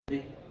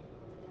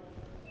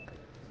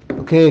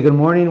Okay, good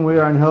morning. We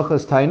are in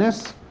Hilchos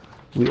Tainus.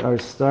 We are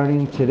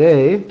starting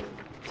today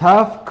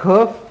Taf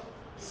Kuf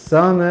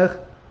Samech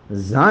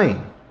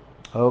Zayin.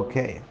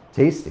 Okay,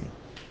 tasting.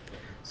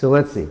 So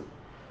let's see.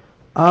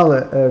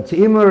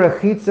 Te'imur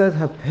rechitzat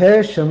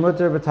hapeh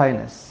shemuter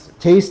b'tainus.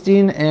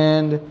 Tasting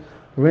and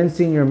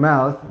rinsing your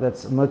mouth,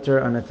 that's mutter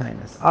on a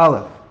tainus.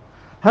 Aleph.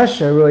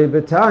 Hasharoi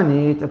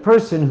b'tanit, a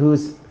person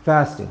who's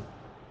fasting.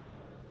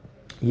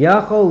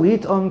 Yachol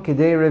litom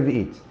kedei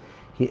revi'it.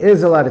 He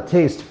is allowed to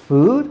taste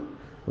food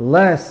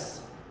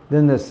less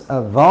than this a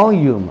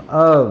volume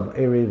of a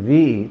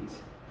revi'it.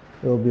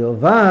 It will be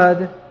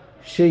ovad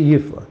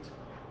sheyiflot.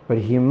 But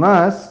he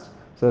must,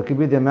 so it could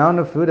be the amount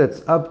of food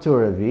that's up to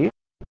a revi'it,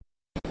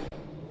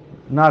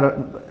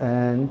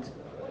 and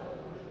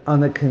on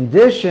the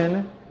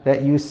condition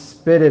that you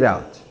spit it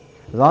out.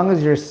 As long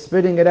as you're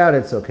spitting it out,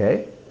 it's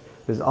okay.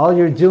 Because all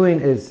you're doing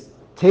is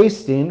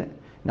tasting.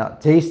 Now,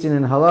 tasting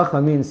in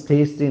halacha means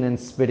tasting and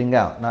spitting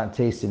out, not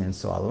tasting and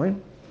swallowing.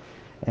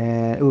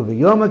 And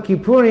Yom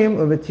Kippurim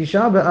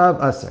Tisha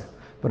B'Av Aser.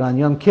 But on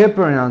Yom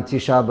Kippur and on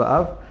Tisha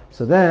B'Av,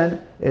 so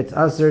then it's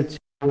Aser to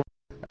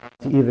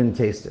even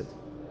taste it.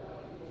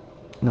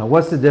 Now,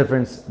 what's the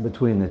difference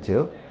between the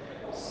two?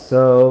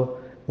 So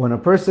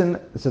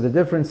the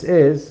difference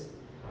is,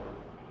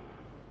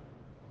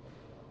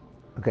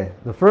 okay,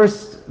 the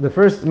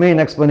first main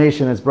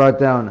explanation is brought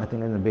down, I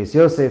think, in the Beis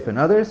Yosef and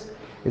others,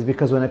 is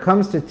because when it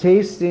comes to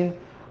tasting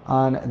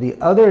on the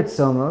other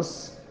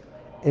tzomos,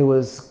 it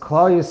was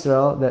Klal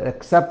Yisrael that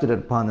accepted it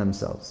upon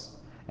themselves.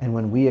 And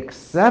when we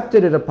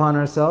accepted it upon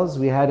ourselves,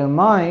 we had in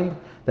mind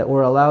that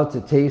we're allowed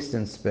to taste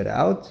and spit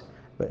out,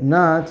 but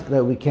not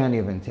that we can't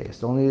even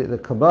taste. Only the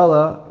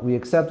Kabbalah, we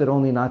accepted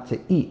only not to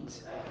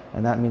eat,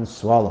 and that means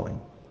swallowing.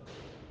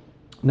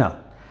 Now,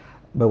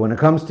 but when it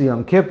comes to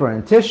Yom Kippur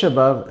and Tisha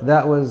B'Av,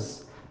 that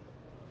was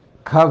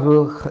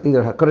Kavu,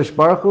 either HaKadosh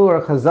Baruch Hu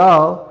or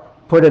Chazal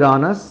put it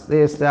on us.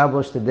 They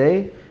established the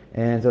day,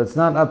 and so it's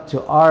not up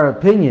to our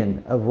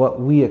opinion of what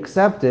we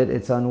accepted,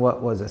 it's on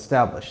what was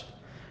established.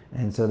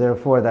 And so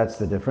therefore that's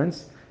the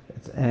difference.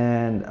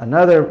 And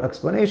another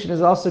explanation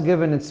is also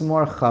given, it's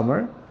more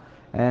chamer,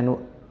 and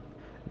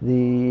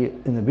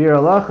in the Bir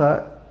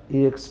Halacha,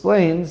 he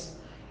explains,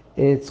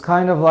 it's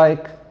kind of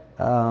like,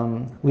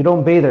 we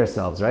don't bathe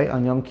ourselves, right,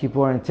 on Yom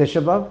Kippur and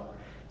Tisha B'Av.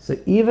 So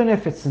even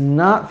if it's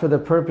not for the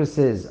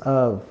purposes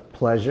of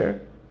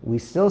pleasure, we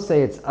still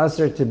say it's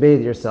usher to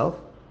bathe yourself.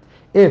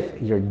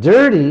 If you're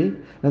dirty,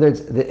 in other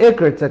words, the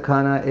ikr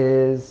takana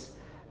is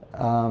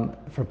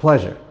for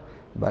pleasure.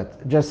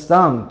 But just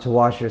to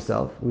wash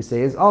yourself, we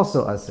say is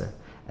also usher,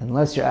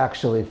 unless you're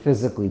actually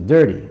physically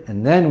dirty.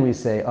 And then we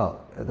say, oh,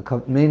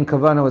 the main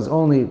kavana was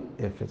only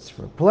if it's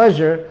for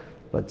pleasure,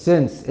 but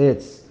since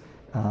it's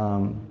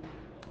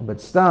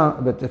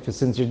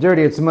since you're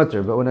dirty, it's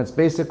mutter. But when it's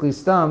basically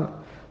stam,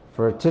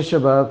 for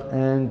Tisha B'Av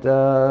and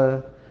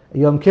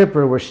Yom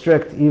Kippur, we're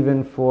strict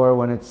even for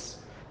when it's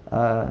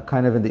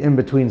kind of in the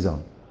in-between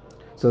zone.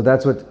 So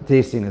that's what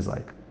tasting is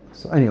like.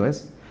 So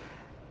anyways,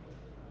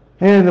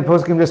 and the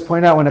poskim just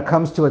point out when it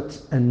comes to a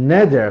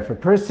neder, if a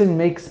person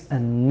makes a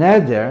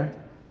neder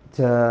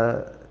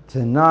to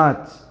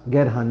not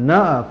get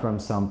hana'ah from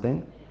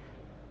something,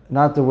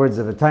 not the words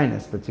of a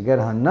tainus, but to get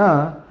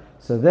hana'ah,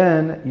 so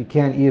then you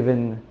can't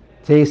even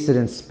taste it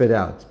and spit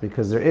out,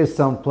 because there is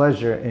some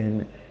pleasure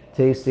in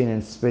tasting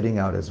and spitting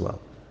out as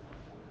well.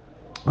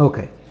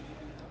 Okay.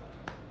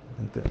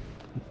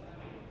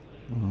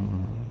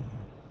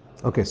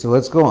 Okay, so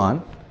let's go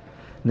on.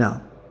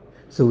 Now,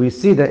 so we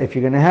see that if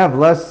you're going to have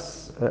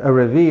less, a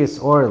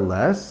revi'is or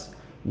less,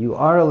 you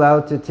are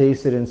allowed to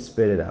taste it and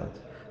spit it out.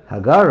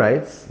 Hagar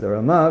writes, the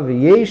Rama,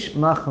 v'yesh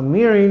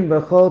machmirin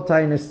b'chol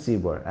tainus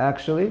tzibor.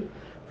 Actually,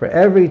 for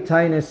every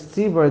tainus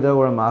tzibor, though,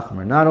 we're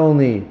machmir. Not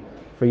only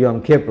for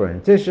Yom Kippur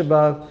and Tisha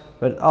B'Av,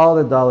 but all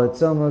the dalet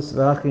tzomos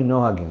v'achi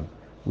nohagim.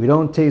 We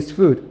don't taste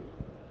food.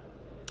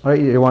 Right?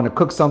 You want to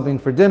cook something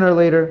for dinner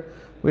later,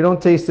 we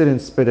don't taste it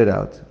and spit it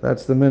out.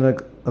 That's the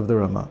minhag of the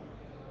Rama.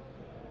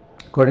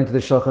 According to the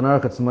Shulchan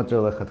Aruch, it's mutter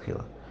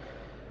lechatchila.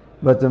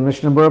 But the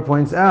Mishnah Berurah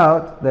points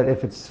out that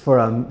if it's for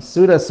a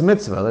sudas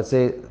mitzvah, let's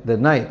say the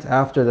night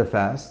after the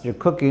fast, you're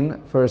cooking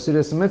for a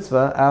sudas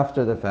mitzvah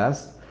after the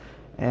fast,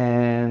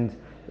 and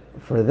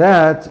for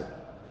that,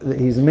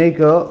 he's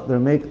meko,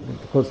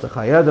 quotes the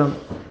Chayadim,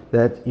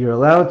 that you're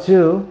allowed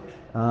to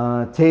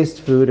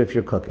taste food if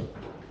you're cooking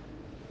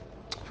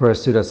for a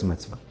sudas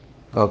mitzvah.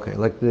 Okay,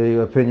 like the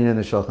opinion in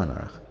the Shulchan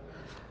Aruch.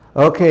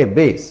 Okay,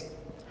 base.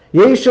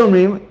 Yesh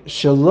omrim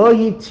shelo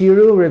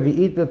hitiru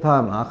revi'it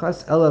b'pam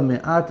achas ela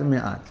me'at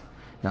me'at.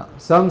 Now,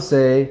 some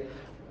say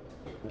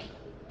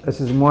this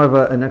is more of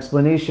an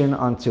explanation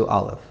onto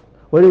Aleph.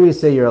 What do we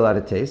say you're allowed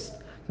to taste?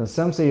 So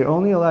some say you're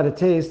only allowed to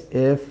taste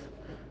if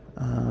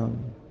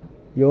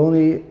you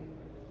only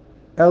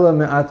ela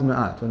me'at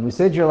me'at. When we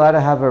said you're allowed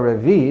to have a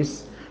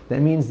revis, that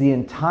means the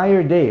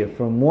entire day,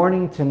 from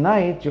morning to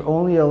night, you're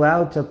only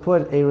allowed to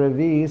put a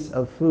revis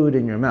of food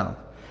in your mouth.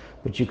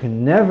 But you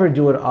can never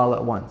do it all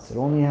at once. It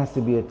only has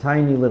to be a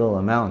tiny little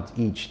amount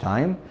each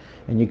time.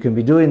 And you can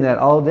be doing that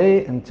all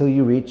day until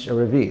you reach a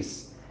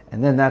revis.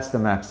 and then that's the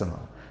maximum.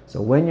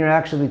 So when you're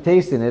actually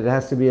tasting it, it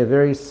has to be a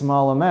very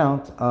small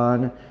amount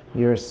on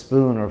your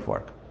spoon or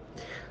fork.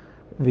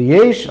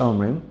 V'yesh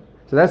omrim,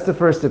 so that's the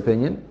first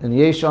opinion. And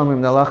yesh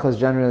omrim, the halacha is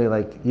generally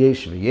like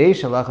yesh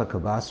v'yesh, halacha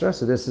kabasra.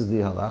 So this is the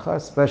halacha,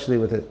 especially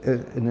with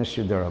an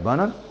issue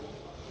derabanan.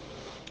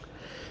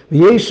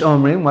 V'yesh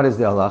omrim, what is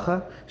the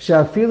halacha?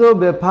 Shafilo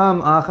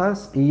bepam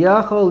achas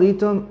yachol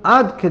litum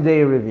ad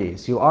kedei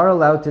revi'is. You are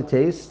allowed to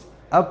taste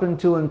up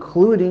into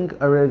including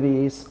a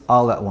revi'is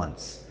all at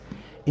once.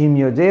 Im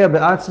yodea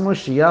be'atzmo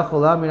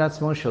sheyachol la min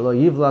atzmo shelo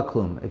yivla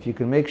klum. If you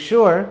can make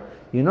sure,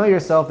 you know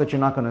yourself that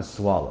you're not going to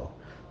swallow.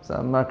 So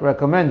I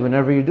recommend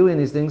whenever you're doing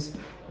these things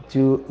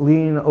to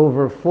lean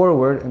over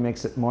forward. It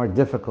makes it more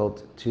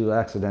difficult to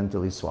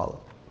accidentally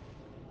swallow.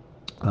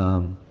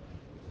 And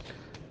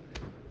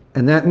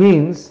that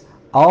means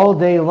all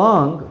day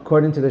long,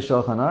 according to the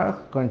Shulchan Aruch,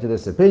 according to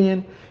this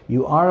opinion,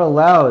 you are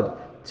allowed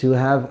to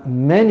have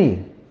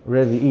many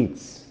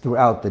revi'its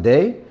throughout the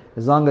day,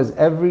 as long as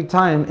every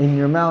time in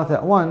your mouth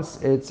at once,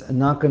 it's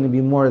not going to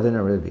be more than a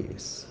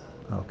revi'is.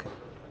 Okay.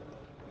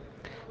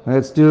 Now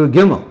let's do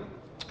Gimel.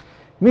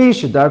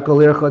 It's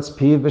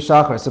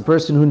a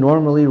person who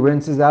normally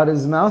rinses out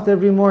his mouth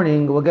every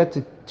morning. We'll get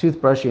to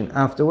toothbrushing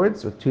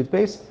afterwards with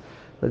toothpaste,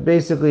 but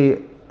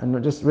basically,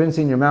 and just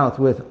rinsing your mouth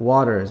with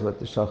water is what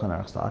the Shulchan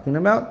Aruch is talking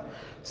about.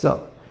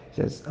 So, it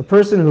says, a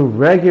person who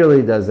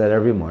regularly does that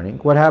every morning,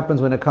 what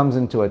happens when it comes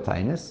into a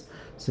tainus?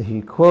 So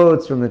he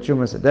quotes from the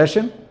Trumas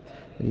Hadeshin,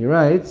 he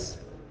writes,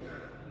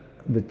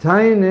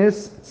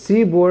 B'tainus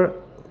tzibur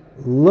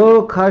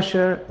lo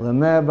kasher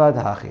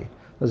lemebad hachi.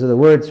 Those are the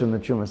words from the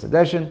Trumas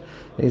Hadeshin.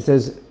 He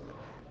says,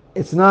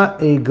 it's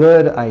not a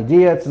good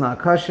idea, it's not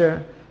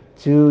kosher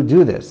to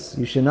do this.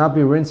 You should not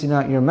be rinsing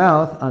out your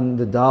mouth on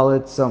the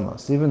Dalit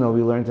Somos. Even though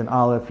we learned in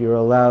Aleph, you're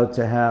allowed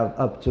to have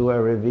up to a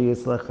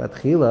revi'is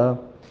lechatchila.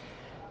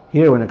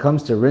 Here, when it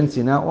comes to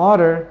rinsing out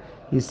water,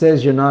 he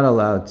says you're not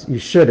allowed to, you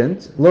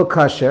shouldn't. Lo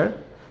kasher.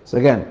 So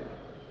again,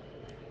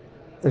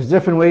 there's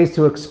different ways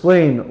to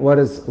explain what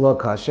is lo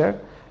kasher.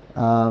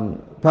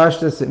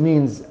 Pashtus, it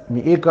means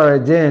mi'ikar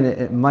adin,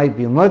 it might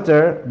be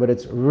mutter, but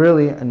it's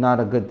really not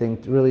a good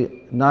thing,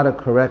 really not a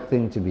correct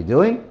thing to be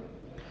doing.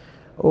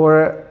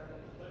 Or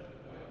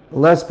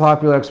less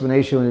popular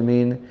explanation would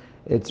mean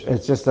it's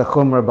just a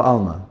chumrah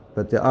ba'alma.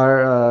 But there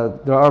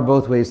are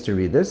both ways to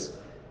read this.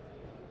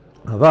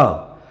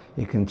 Aval,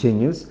 he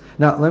continues.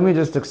 Now let me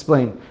just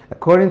explain.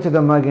 According to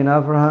the Magen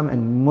Avraham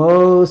and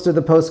most of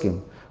the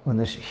poskim, when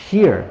the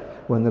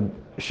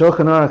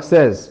Shulchan Aruch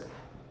says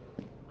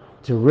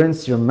to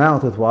rinse your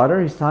mouth with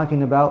water, he's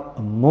talking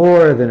about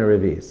more than a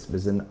revi'is.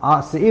 Because in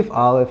Seif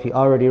Aleph, he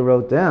already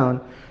wrote down,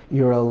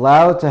 you're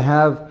allowed to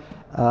have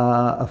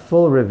a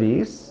full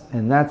revi'is,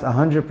 and that's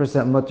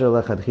 100% mutter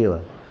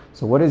lechatchila.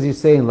 So what does he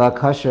say in la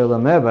kasher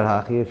lameh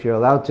hachi if you're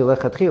allowed to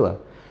lechatchila?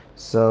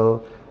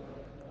 So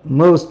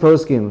most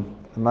poskim,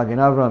 Magen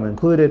Avraham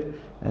included,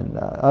 and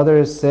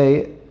others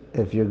say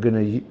if you're going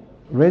to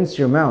rinse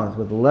your mouth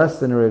with less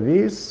than a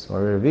revi'is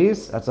or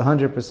revi'is, that's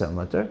 100%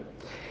 mutter.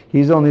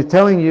 He's only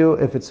telling you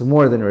if it's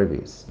more than a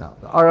revi'is. Now,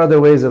 there are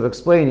other ways of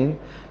explaining,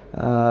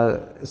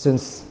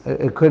 since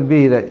it could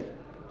be that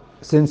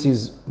since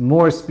he's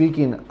more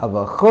speaking of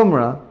a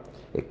chumrah,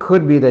 it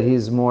could be that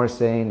he's more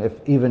saying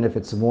even if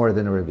it's more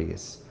than a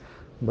revi'is.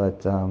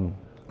 But,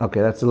 okay,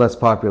 that's a less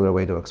popular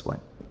way to explain.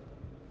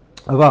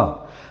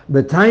 Aval,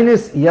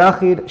 b'tainis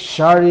yachid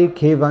shari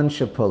kevan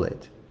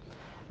shepolet.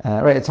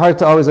 Right, it's hard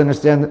to always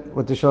understand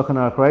what the Shulchan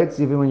Aruch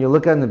writes, even when you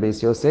look at the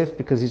Beis Yosef,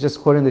 because he's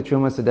just quoting the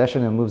Trumas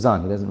Hadeshin and moves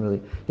on.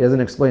 He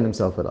doesn't explain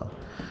himself at all.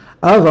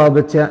 Aval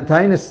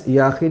b'tainis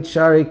yachid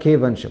shari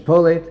kevan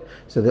shepolet.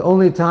 So the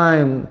only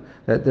time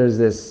that there's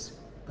this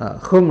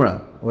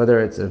chumrah, whether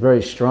it's a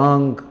very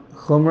strong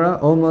chumrah,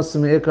 almost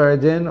mi'ikar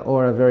adin,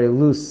 or a very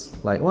loose,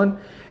 light one,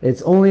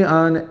 it's only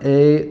on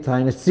a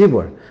tainus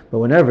tzibur. But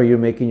whenever you're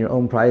making your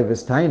own private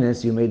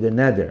tainus, you made the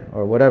neder,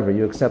 or whatever,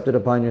 you accept it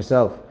upon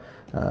yourself,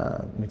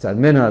 mitzad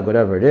minhag,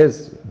 whatever it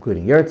is,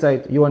 including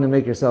yurtzeit, you want to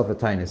make yourself a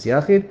tainus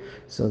yachid,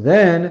 so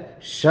then,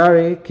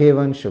 shari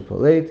kevan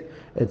shepolet,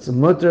 it's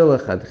mutter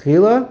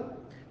lechatchila,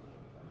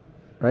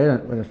 right,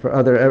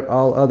 for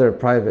all other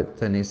private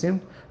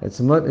tanisim, it's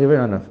even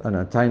on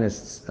a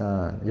tainus,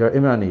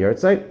 even on a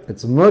yurtzeit,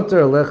 it's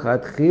mutter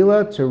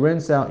lechatchila to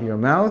rinse out your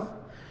mouth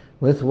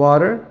with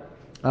water.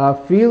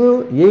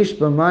 Filu yesh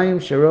b'mayim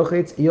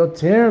sherochetz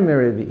yoter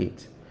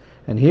merevi'it.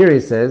 And here he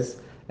says,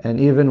 and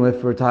even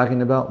if we're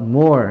talking about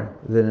more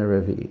than a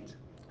revi'it.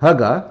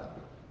 Haga.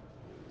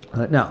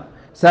 Now,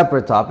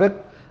 separate topic.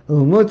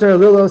 Umutar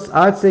lilos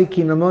atse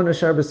kinamon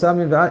ashar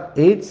b'samim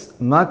v'etz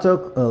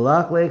matok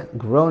elachlech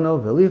grono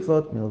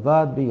v'lifot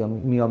milvad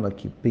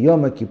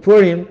b'yom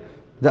kippurim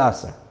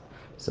da'asar.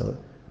 So,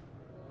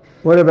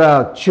 what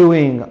about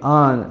chewing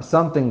on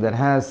something that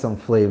has some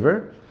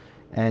flavor?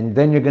 And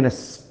then you're going to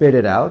spit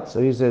it out.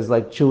 So he says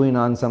like chewing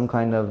on some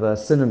kind of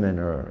cinnamon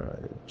or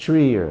a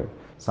tree or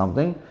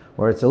something,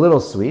 where it's a little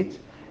sweet,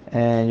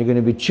 and you're going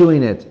to be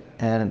chewing it.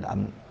 And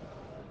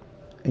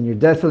and you're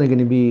definitely going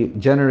to be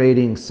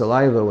generating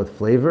saliva with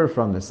flavor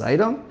from this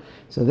item.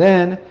 So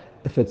then,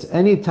 if it's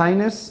any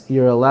tinus,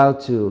 you're allowed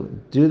to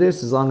do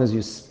this as long as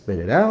you spit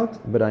it out.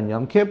 But on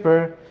Yom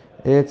Kippur,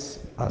 it's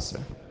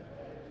asr.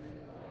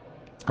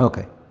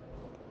 Okay.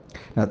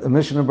 Now the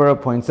Mishnah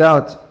Berurah points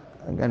out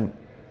again.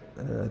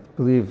 I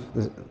believe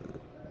this,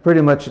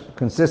 pretty much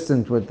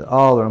consistent with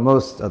all or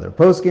most other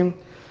poskim,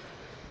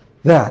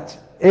 that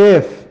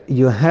if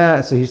you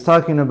have, so he's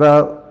talking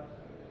about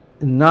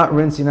not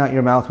rinsing out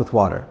your mouth with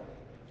water.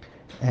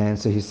 And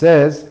so he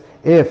says,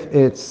 if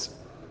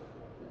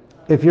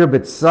you're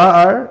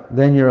bitsa'ar,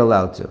 then you're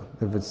allowed to.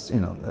 If it's,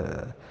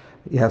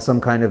 you have some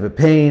kind of a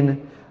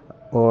pain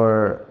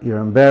or you're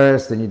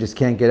embarrassed and you just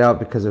can't get out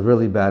because of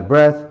really bad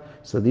breath.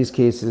 So these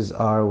cases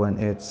are when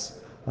it's,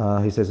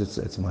 he says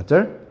it's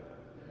mutter.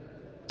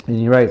 And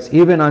he writes,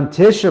 even on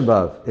Tisha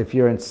B'Av, if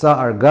you're in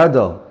Sa'ar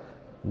Gadol,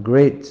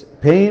 great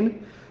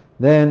pain,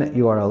 then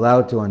you are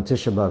allowed to on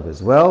Tisha B'Av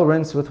as well,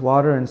 rinse with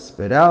water and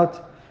spit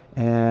out.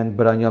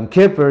 But on Yom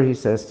Kippur, he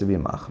says to be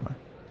machmir.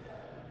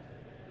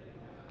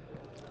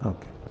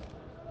 Okay.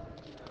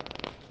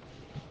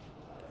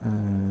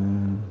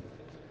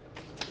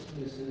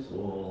 This is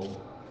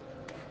all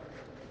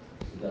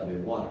gotta be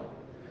water.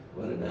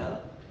 What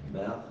about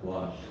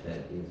mouthwash that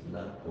is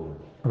not potable?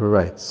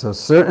 Right. So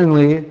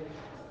certainly,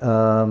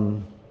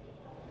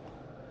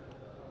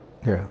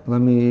 here, let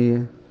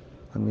me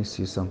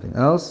see something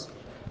else,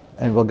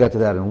 and we'll get to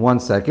that in 1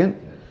 second.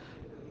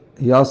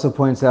 He also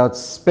points out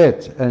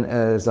spit and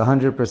as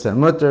 100%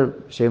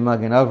 mutter,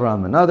 Shemag and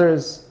Avram and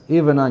others.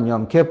 Even on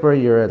Yom Kippur,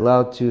 you're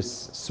allowed to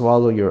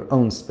swallow your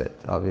own spit,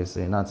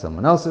 obviously, not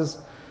someone else's.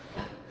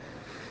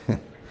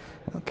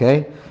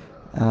 Okay,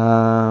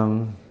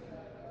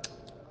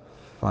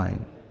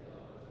 fine.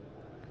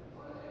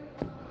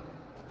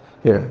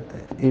 Here,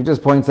 he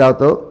just points out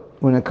though,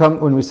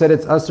 when we said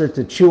it's usher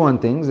to chew on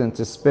things and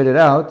to spit it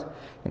out,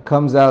 it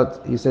comes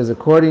out. He says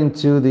according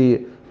to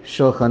the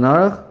Shulchan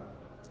Aruch,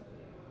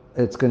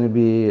 it's going to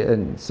be,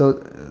 and so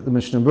the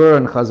Mishnah Berurah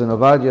and Chazon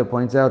Ovadia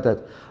points out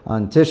that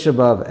on Tisha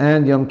B'Av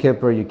and Yom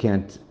Kippur you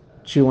can't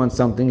chew on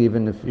something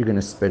even if you're going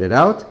to spit it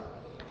out.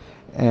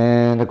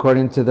 And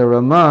according to the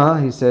Ramah,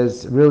 he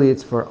says really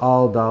it's for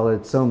all Dalet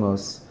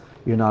Somos.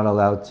 You're not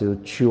allowed to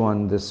chew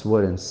on this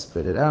wood and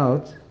spit it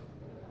out.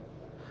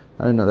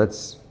 I don't know.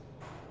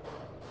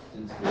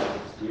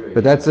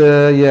 But that's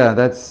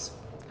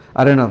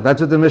I don't know.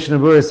 That's what the Mishnah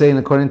Berurah is saying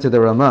according to the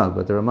Ramah.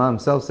 But the Ramah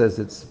himself says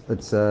it's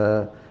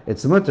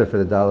mutter for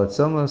the Dalet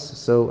Somos.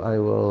 So I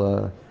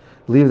will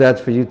leave that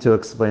for you to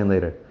explain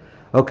later.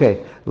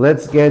 Okay,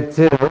 let's get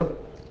to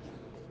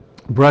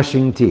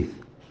brushing teeth.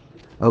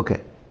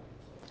 Okay,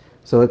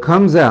 so it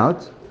comes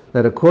out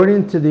that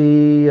according to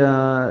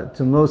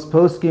to most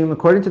poskim,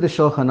 according to the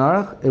Shulchan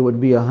Aruch, it would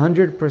be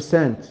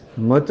 100%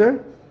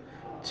 mutter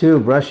to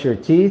brush your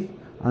teeth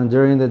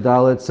during the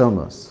Dalet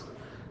Somos.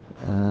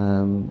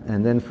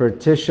 And then for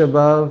Tisha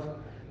B'Av,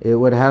 it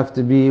would have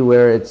to be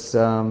where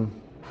there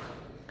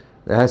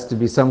has to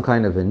be some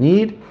kind of a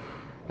need.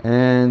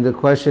 And the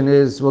question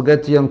is, we'll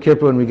get to Yom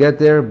Kippur when we get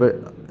there, but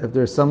if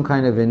there's some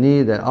kind of a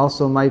need that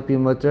also might be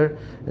mutter,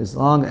 as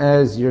long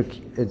as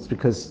it's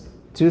because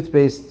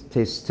toothpaste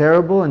tastes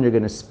terrible and you're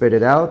going to spit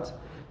it out,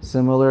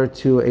 similar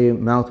to a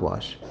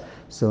mouthwash.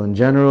 So in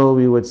general,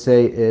 we would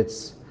say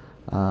it's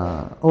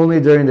only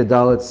during the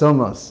Dalet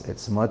Somos,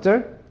 it's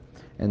mutter,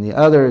 and the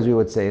others we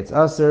would say it's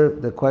aser.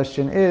 The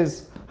question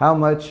is, how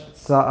much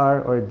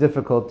sa'ar or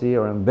difficulty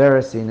or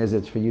embarrassing is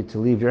it for you to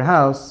leave your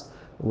house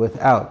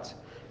without?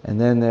 And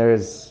then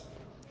there's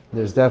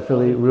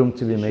definitely room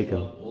to be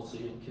making. Also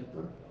Yom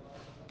Kippur?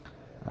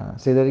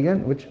 Say that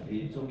again? Which?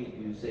 You told me,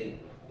 you say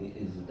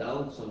is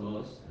Dalet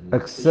Somos.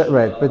 Except,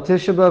 right, but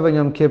Tisha B'Av and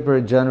Yom Kippur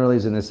generally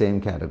is in the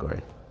same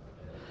category.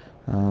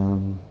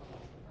 And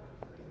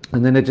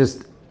then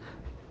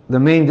the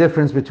main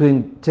difference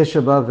between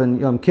Tisha B'Av and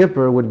Yom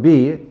Kippur would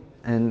be,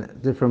 and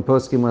different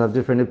poskim will have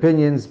different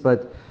opinions,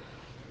 but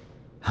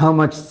how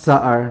much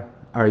sa'ar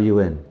are you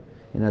in?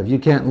 If you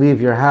can't leave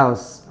your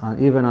house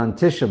even on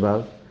Tisha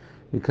B'Av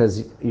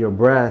because your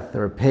breath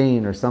or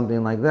pain or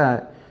something like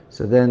that,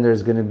 so then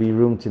there's going to be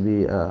room to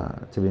be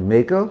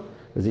meko,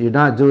 because you're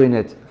not doing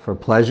it for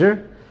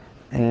pleasure,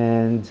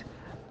 and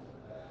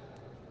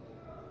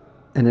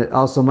it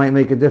also might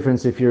make a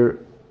difference if you're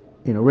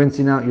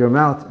rinsing out your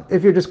mouth.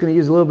 If you're just going to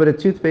use a little bit of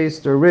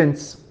toothpaste or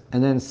rinse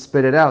and then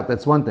spit it out,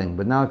 that's one thing.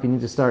 But now if you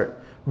need to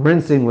start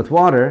rinsing with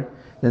water,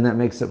 then that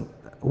makes it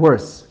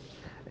worse.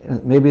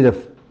 Maybe the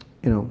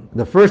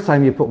first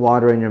time you put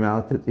water in your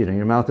mouth,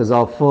 your mouth is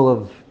all full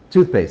of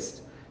toothpaste,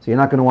 so you're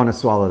not going to want to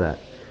swallow that.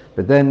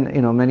 But then,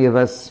 many of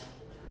us,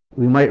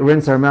 we might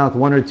rinse our mouth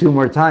 1 or 2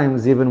 more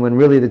times, even when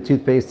really the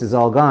toothpaste is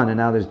all gone, and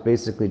now there's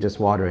basically just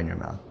water in your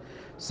mouth.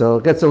 So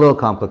it gets a little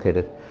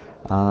complicated.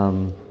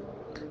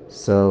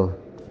 So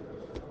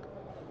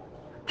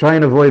try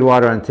and avoid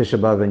water on Tisha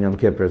B'Av and Yom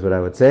Kippur is what I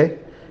would say,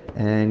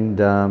 and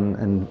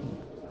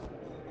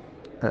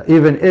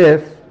even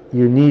if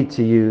you need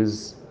to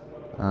use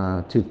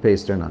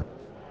toothpaste or not.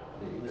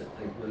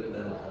 What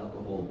about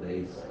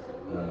alcohol-based?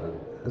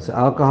 So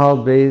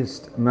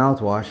alcohol-based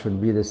mouthwash would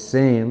be the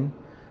same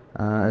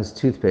as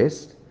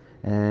toothpaste.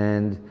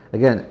 And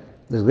again,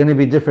 there's going to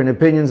be different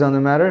opinions on the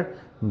matter,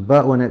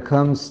 but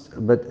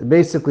but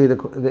basically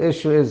the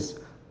issue is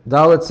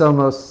dalit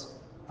somos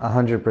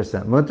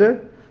 100%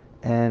 mutter,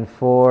 and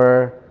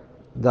for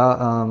the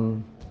uh,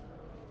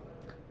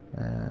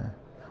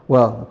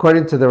 well,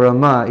 according to the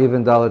Rama,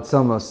 even dalit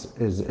somos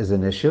is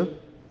an issue.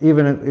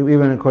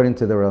 Even according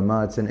to the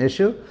Rama, it's an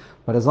issue.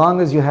 But as long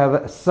as you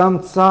have some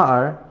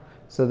tsa'ar,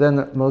 so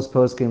then most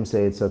poskim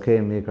say it's okay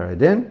in Mikar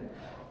Adin.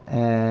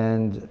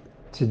 And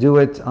to do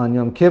it on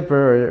Yom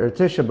Kippur or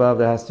Tisha B'Av,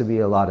 there has to be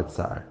a lot of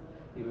tsa'ar.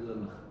 Even though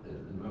the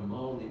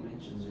Rama only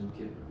mentions in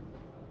Kippur.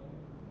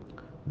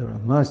 The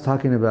Rama is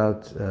talking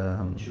about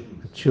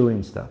Chewing.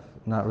 chewing stuff,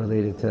 not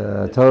related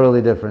to,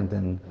 totally different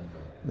than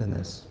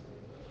this.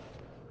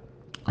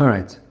 All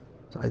right.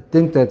 So I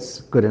think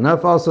that's good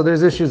enough. Also,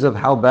 there's issues of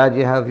how bad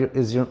you have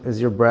is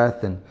your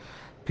breath, and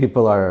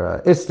people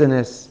are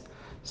istinus.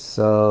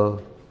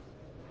 So,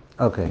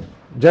 okay.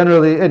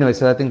 Generally, anyway,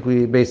 so I think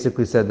we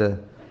basically said the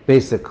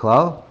basic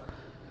klal.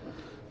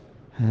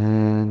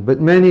 But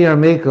many are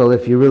makel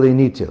if you really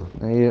need to.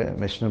 We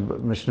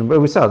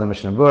saw the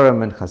Mishnah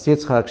Burim and Chas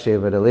Yitzchak,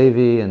 Shevet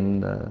Alevi,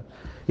 and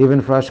even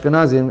for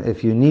Ashkenazim,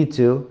 if you need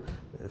to,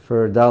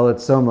 for Dalit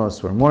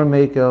Somos, we're more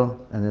makel,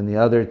 and then the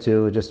other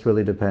two, it just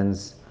really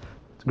depends.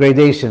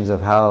 Gradations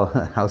of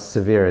how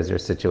severe is your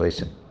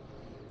situation.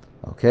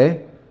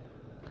 Okay?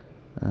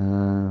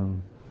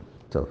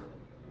 So.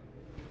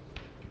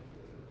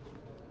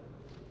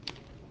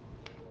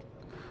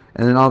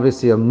 And then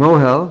obviously a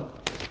mohel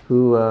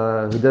who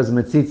does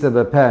mitzitza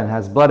b'peh and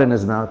has blood in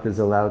his mouth is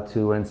allowed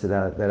to rinse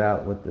that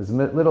out with as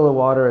little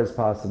water as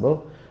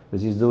possible,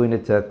 because he's doing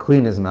it to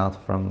clean his mouth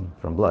from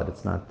blood.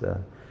 It's not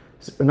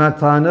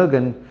ta'anug.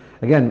 And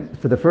again,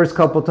 for the first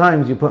couple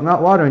times you put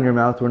water in your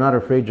mouth, we're not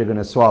afraid you're going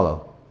to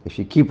swallow. If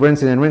you keep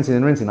rinsing and rinsing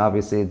and rinsing,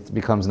 obviously it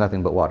becomes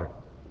nothing but water.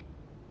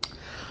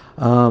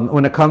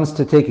 When it comes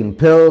to taking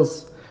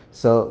pills,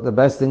 so the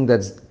best thing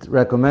that's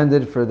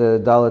recommended for the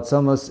dalit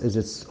somos is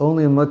it's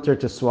only mutter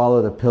to swallow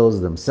the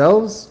pills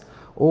themselves,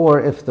 or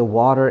if the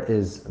water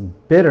is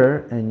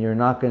bitter and you're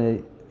not going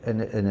to,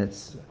 and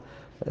it's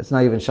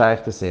not even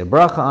shaykh to say a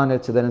bracha on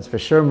it, so then it's for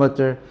sure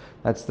mutter.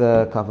 That's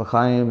the Orach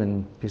Chaim,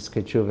 and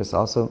Piskei Teshuvos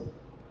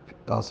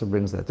also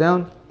brings that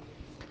down.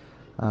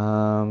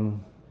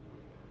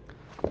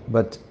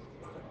 But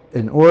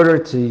in order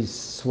to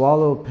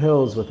swallow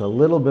pills with a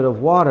little bit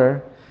of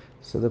water,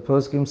 so the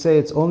poskim say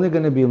it's only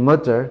going to be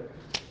mutter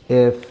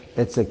if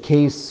it's a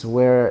case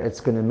where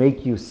it's going to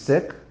make you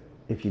sick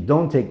if you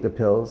don't take the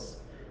pills,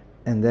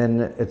 and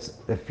then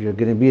if you're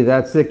going to be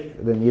that sick,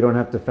 then you don't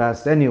have to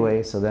fast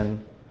anyway, so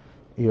then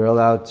you're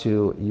allowed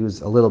to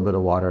use a little bit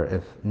of water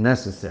if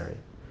necessary.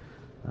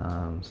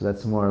 So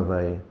that's more of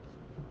a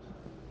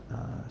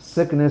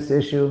sickness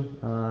issue.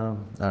 All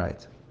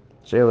right.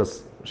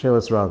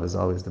 Shelas Rav is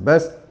always the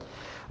best.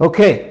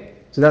 Okay,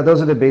 so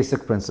those are the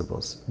basic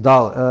principles.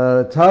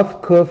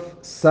 Tav Kuf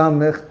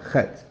Samech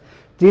Chet.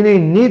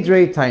 Dine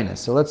Nidre Tainus.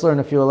 So let's learn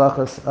a few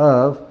halachas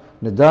of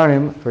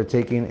Nedarim for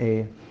taking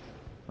a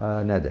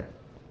neder.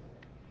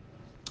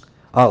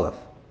 Aleph.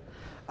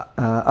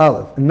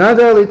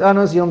 Nadar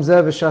litanos yom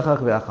zeh v'shachach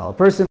v'achal. A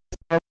person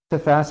has to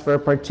fast for a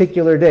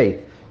particular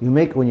day.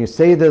 When you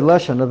say the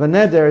lashon of a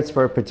neder, it's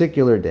for a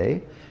particular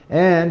day,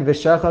 and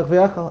v'shachach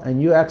v'achal, and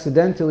you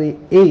accidentally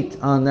ate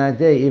on that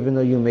day, even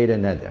though you made a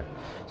neder.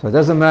 So it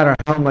doesn't matter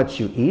how much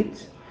you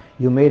eat.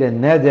 You made a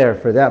neder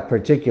for that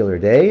particular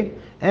day,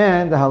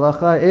 and the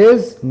halacha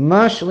is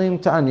mashlim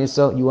ta'ani.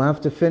 So you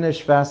have to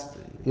finish fast.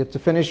 You have to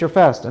finish your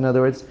fast. In other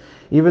words,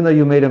 even though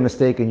you made a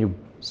mistake and you,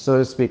 so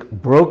to speak,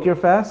 broke your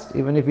fast,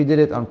 even if you did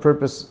it on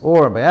purpose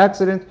or by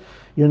accident,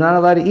 you're not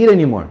allowed to eat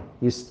anymore.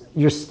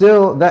 You're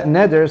still, that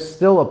neder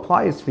still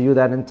applies for you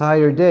that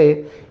entire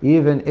day,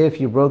 even if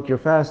you broke your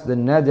fast, the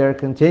neder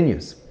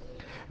continues.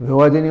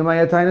 So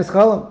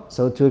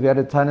too, if you had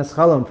a tainas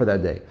chalam for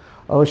that day,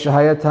 or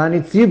shahaya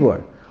tani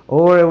tzibur,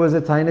 or it was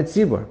a tainat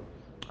tzibur,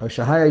 or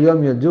shahaya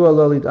yom yadua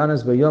lo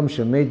litanas b'yom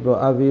shemet bo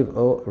aviv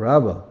o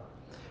rabba,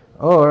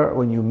 or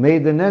when you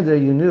made the neder,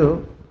 you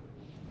knew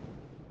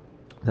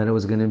that it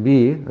was going to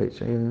be,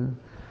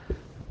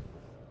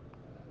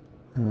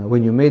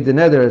 when you made the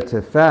neder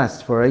to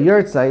fast for a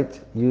yahrzeit,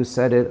 you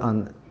said it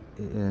on,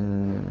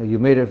 you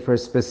made it for a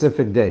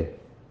specific day.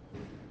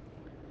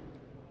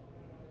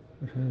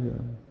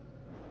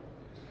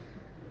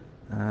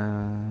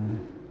 I'm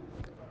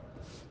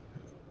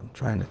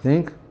trying to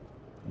think.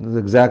 The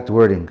exact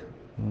wording.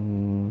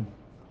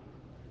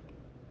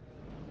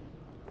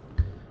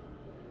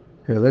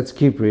 Here, let's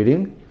keep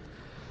reading.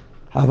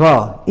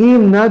 Haval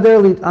im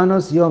nader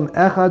litanos yom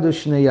echad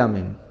u'shnei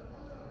yamim.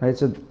 Right,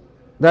 so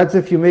that's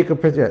if you make a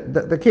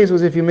the case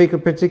was if you make a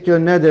particular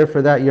neder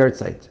for that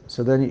yahrzeit.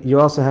 So then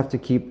you also have to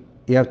be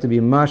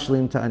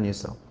mashlim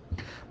ta'aniso.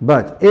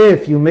 But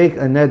if you make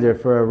a neder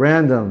for a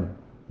random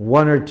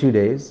 1 or 2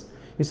 days,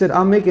 you said,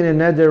 I'm making a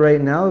neder right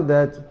now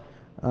that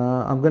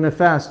I'm going to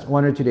fast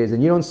 1 or 2 days,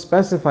 and you don't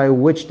specify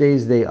which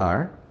days they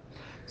are.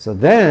 So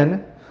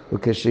then,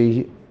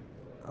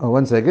 Oh,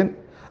 one second.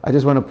 I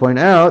just want to point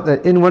out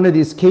that in one of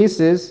these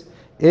cases,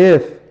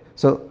 if,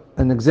 so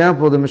an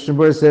example, the Mishnah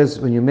Berurah says,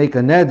 when you make a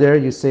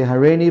neder, you say,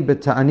 Hareini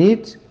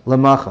b'ta'anit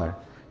lamachar.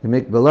 You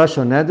make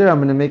b'lashon neder, I'm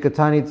going to make a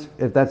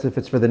ta'anit if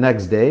it's for the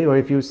next day, or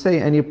if you say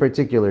any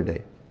particular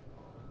day.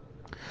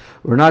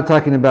 We're not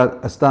talking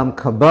about a stam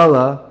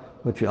Kabbalah,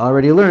 which we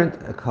already learned,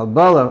 a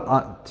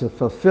Kabbalah to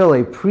fulfill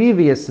a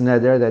previous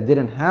neder that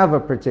didn't have a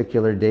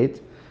particular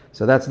date.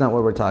 So that's not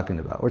what we're talking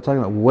about. We're talking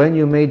about when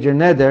you made your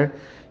neder,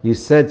 you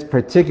said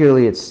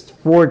particularly it's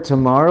for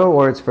tomorrow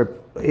or it's for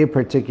a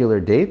particular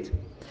date.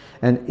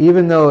 And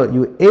even though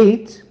you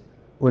ate,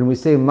 when we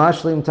say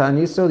mashlim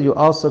ta'aniso, you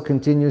also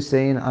continue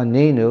saying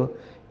anenu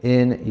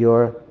in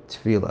your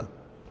tefillah.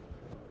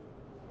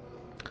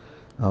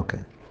 Okay.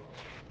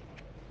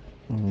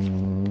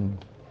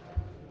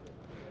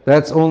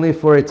 That's only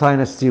for a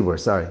tainus tzibur,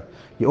 sorry.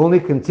 You only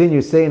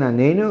continue saying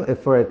anenu if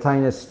for a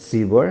tainus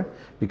tzibur,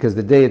 because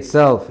the day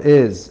itself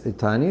is a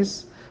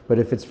tanis, but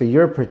if it's for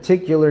your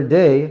particular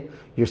day,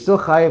 you're still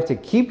chayav to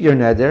keep your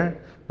neder,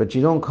 but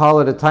you don't call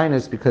it a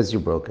tainus because you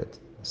broke it.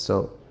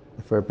 So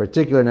for a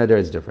particular neder,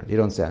 it's different. You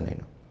don't say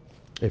anenu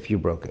if you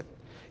broke it,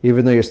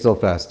 even though you're still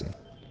fasting.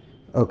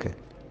 Okay.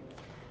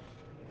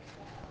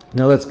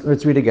 Now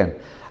let's read again.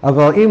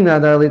 Aval im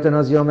nadar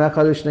litanos yom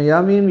echad u'shnei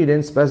yamim, you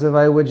didn't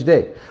specify which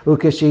day.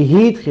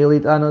 Ukeshehit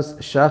chilit anos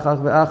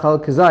shachach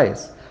ve'achal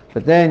kazayis.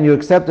 But then you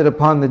accepted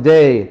upon the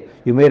day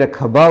you made a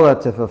Kabbalah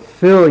to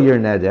fulfill your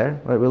neder.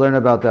 Right? We learned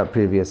about that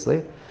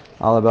previously,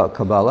 all about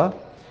Kabbalah,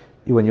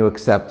 when you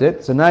accept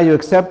it. So now you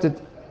accept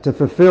it to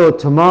fulfill,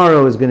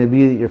 tomorrow is going to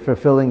be you're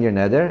fulfilling your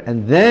neder,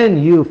 and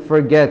then you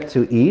forget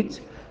to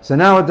eat. So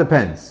now it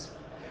depends.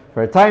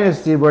 For a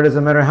tainus tzibur, it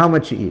doesn't matter how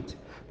much you eat.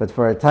 But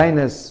for a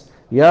tainus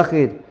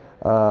yachid,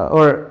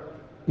 or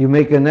you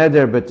make a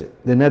neder, but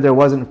the neder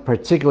wasn't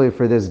particularly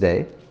for this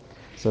day.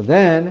 So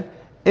then,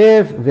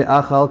 if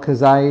ve'achal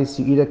kazayis,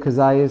 you eat a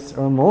kazayis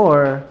or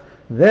more,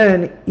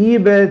 then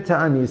ibed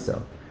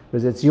ta'aniso,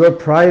 because it's your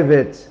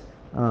private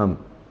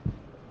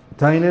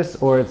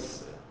tainus, or it's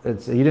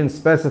you didn't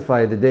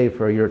specify the day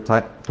for your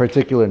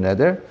particular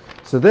neder.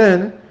 So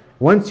then,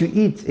 once you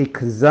eat a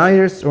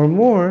kazayis or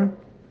more,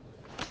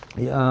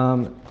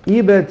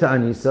 ibed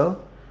ta'aniso,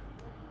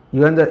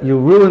 you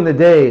ruin the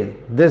day,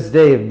 this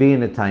day of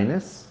being a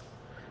tainus.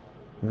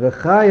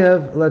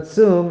 V'chayav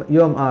latzum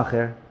yom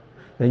acher.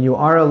 Then you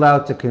are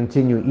allowed to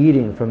continue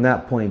eating from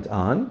that point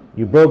on.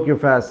 You broke your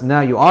fast.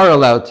 Now you are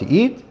allowed to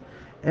eat,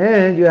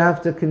 and you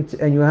have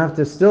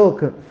to still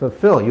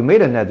fulfill. You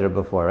made a neder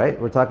before, right?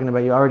 We're talking about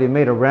you already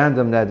made a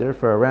random neder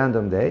for a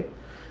random day.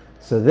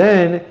 So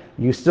then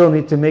you still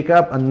need to make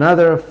up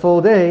another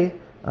full day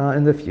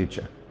in the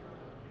future.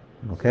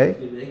 Okay.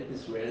 If you make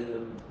this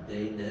random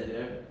day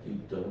neder, you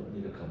don't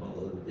need a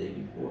Kabbalah the day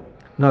before.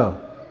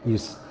 No,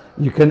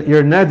 you can.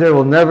 Your neder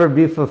will never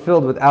be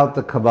fulfilled without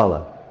the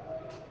Kabbalah.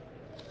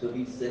 So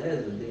he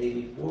says the day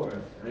before,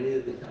 I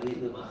need the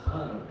Tanit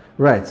L'machar.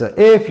 Right. So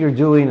if you're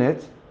doing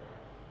it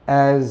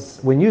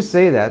as when you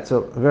say that,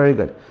 so very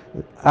good.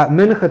 At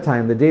mincha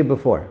time, the day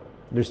before,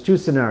 there's two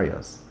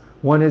scenarios.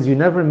 One is you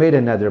never made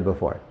a neder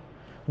before.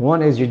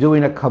 One is you're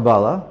doing a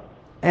Kabbalah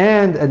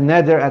and a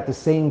neder at the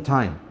same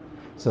time.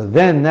 So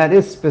then that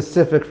is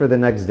specific for the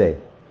next day.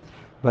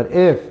 But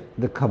if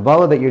the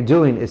Kabbalah that you're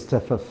doing is to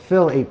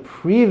fulfill a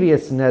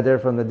previous neder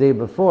from the day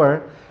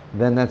before,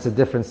 then that's a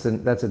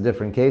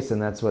different case,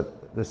 and that's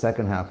what the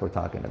second half we're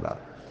talking about.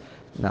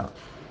 Now,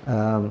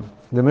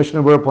 the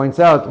Mishnah Berurah points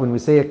out when we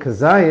say a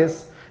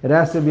kazayis, it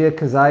has to be a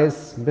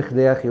kazayis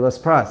bichdei achilas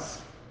pras,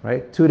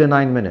 right? 2 to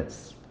 9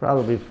 minutes,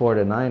 probably 4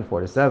 to 9,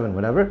 4 to 7,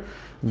 whatever.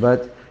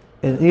 But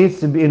it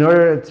needs to be, in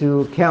order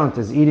to count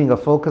as eating a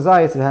full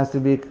kazayis, it has to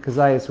be a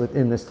kazayis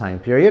within this time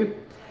period.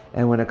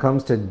 And when it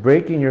comes to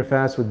breaking your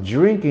fast with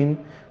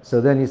drinking,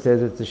 so then he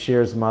says it's a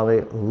shears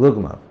male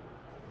lugma.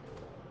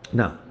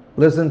 Now,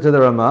 listen to the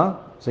Ramah,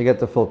 so you get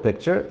the full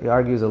picture. He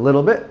argues a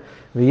little bit.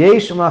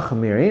 V'yesh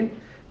machmirin,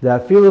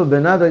 da'afilu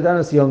benad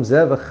l'itanos yom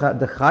zeh,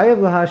 v'chayev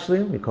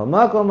l'hashlim, mikol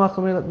makom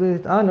machmirin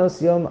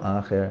l'itanos yom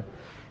acher.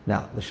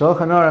 Now, the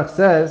Shulchan Aruch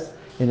says,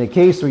 in a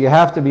case where you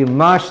have to be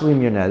mashlim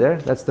your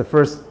neder, that's the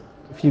first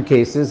few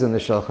cases in the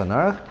Shulchan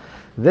Aruch,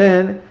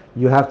 then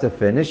you have to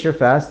finish your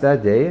fast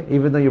that day.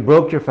 Even though you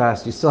broke your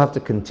fast, you still have to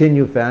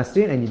continue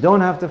fasting, and you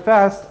don't have to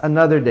fast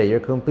another day. You're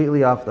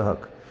completely off the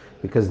hook,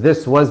 because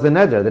this was the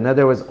neder. The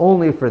neder was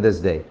only for this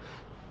day.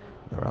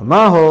 The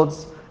Ramah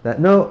holds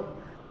that no,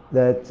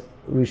 that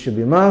we should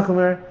be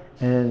machmer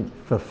and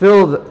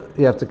fulfill.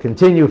 You have to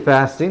continue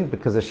fasting,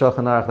 because the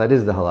Shulchan Aruch, that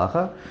is the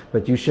halacha.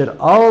 But you should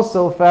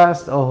also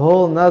fast a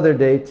whole nother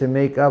day to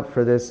make up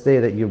for this day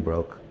that you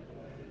broke.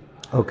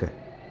 Okay.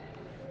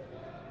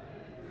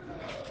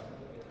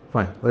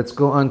 Fine. Let's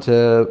go on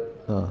to.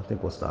 I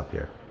think we'll stop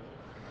here.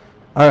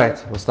 All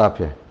right, we'll stop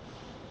here.